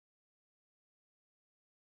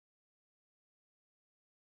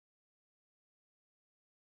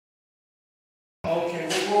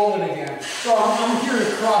fold it again. So I'm here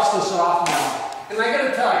to cross this off now. And I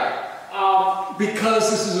gotta tell you, because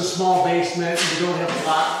this is a small basement and we don't have a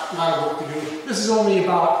lot of work to do, this is only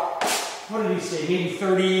about, what did he say, maybe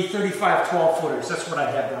 30, 35, 12 footers. That's what I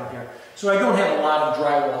have down here. So I don't have a lot of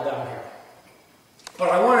drywall down here. But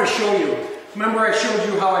I want to show you, remember I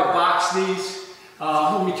showed you how I boxed these?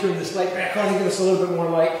 Let me turn this light back on to give us a little bit more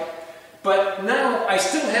light. But now I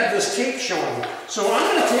still have this tape showing. So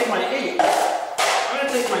I'm going to take my 8.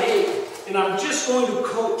 And I'm just going to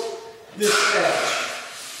coat this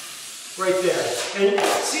edge right there. And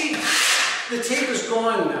see, the tape is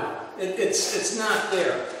gone now. It's not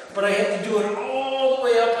there. But I have to do it all the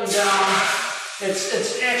way up and down.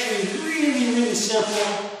 It's actually really, really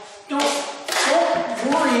simple. Don't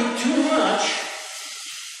worry too much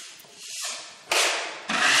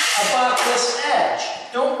about this edge.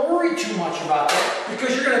 Don't worry too much about that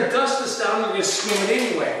because you're going to dust this down and you're going to skim it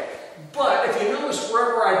anyway. But if you notice,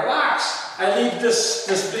 wherever I box, I leave this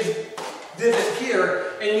big divot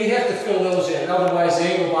here, and you have to fill those in. Otherwise, the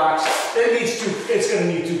angle box, it's going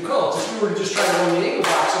to need 2 coats. If you were to just try to run the angle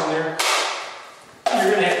box on there,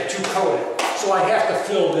 you're going to have to 2 coat it. So I have to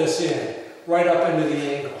fill this in right up into the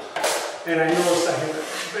angle. And I noticed I have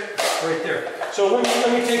it right there. So let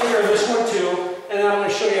me take care of this one too, and then I'm going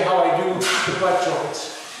to show you how I do the butt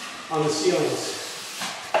joints on the ceilings.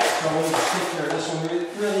 So I'm going to take care of this one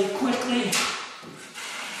really quickly.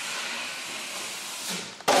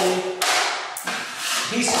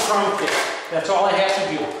 Piece of concrete. That's all I have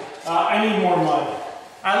to do. I need more mud.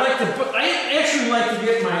 I actually like to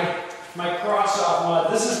get my cross-off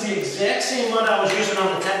mud. This is the exact same mud I was using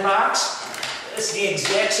on the 10 box. It's the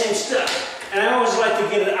exact same stuff. And I always like to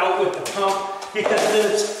get it out with the pump because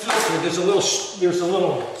then it's filtered. There's a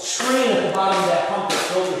little screen at the bottom of that pump that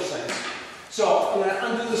filters things. So I'm going to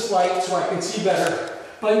undo this light so I can see better.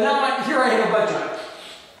 But now here I have a butt joint.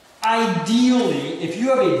 Ideally, if you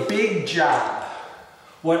have a big job,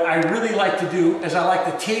 what I really like to do is I like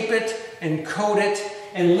to tape it and coat it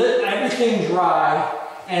and let everything dry.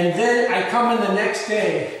 And then I come in the next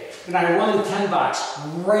day and I run the 10 box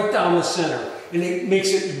right down the center. And it makes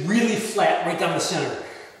it really flat right down the center.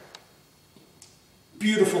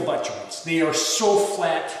 Beautiful butt joints. They are so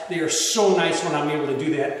flat. They are so nice when I'm able to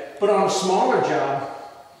do that. But on a smaller job,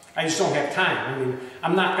 I just don't have time. I mean,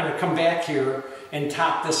 I'm not going to come back here and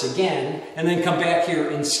top this again and then come back here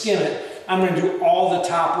and skim it. I'm going to do all the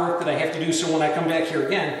top work that I have to do, so when I come back here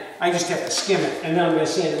again, I just have to skim it and then I'm going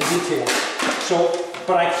to sand it in detail. So,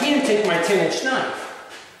 but I can take my 10-inch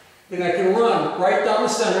knife and I can run right down the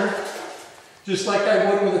center just like I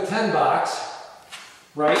would with a 10 box,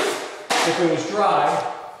 right? If it was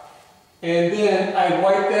dry. And then I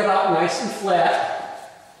wipe that out nice and flat.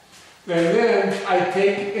 And then I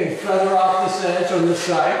take and feather off this edge on this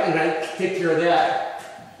side, and I take care of that.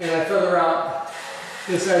 And I feather out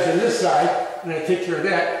this edge on this side, and I take care of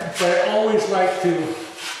that. But I always like to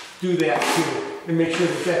do that too, and make sure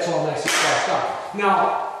that that's all nice and crossed off.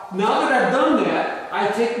 Now that I've done that, I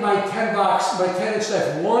take my 10-inch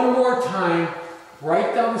knife one more time,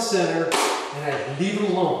 right down the center, and I leave it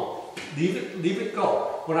alone. Leave it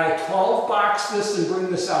go. When I 12 box this and bring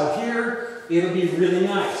this out here, it'll be really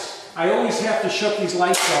nice. I always have to shut these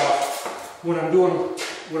lights off when I'm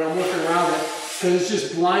working around it, because it's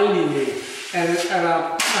just blinding me. And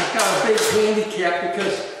I've got a big handicap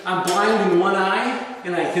because I'm blind in one eye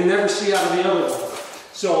and I can never see out of the other one.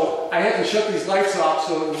 So I have to shut these lights off,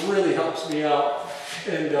 so it really helps me out.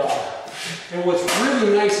 And what's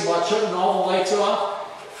really nice about shutting all the lights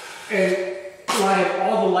off, and when I have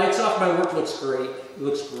all the lights off, my work looks great. It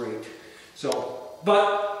looks great. So,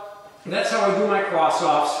 but that's how I do my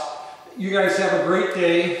cross-offs. You guys have a great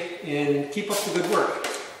day and keep up the good work.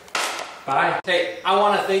 Bye. Hey, I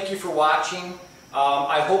want to thank you for watching.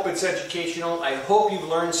 I hope it's educational. I hope you've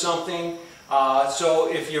learned something.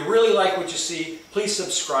 So if you really like what you see, please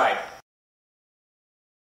subscribe.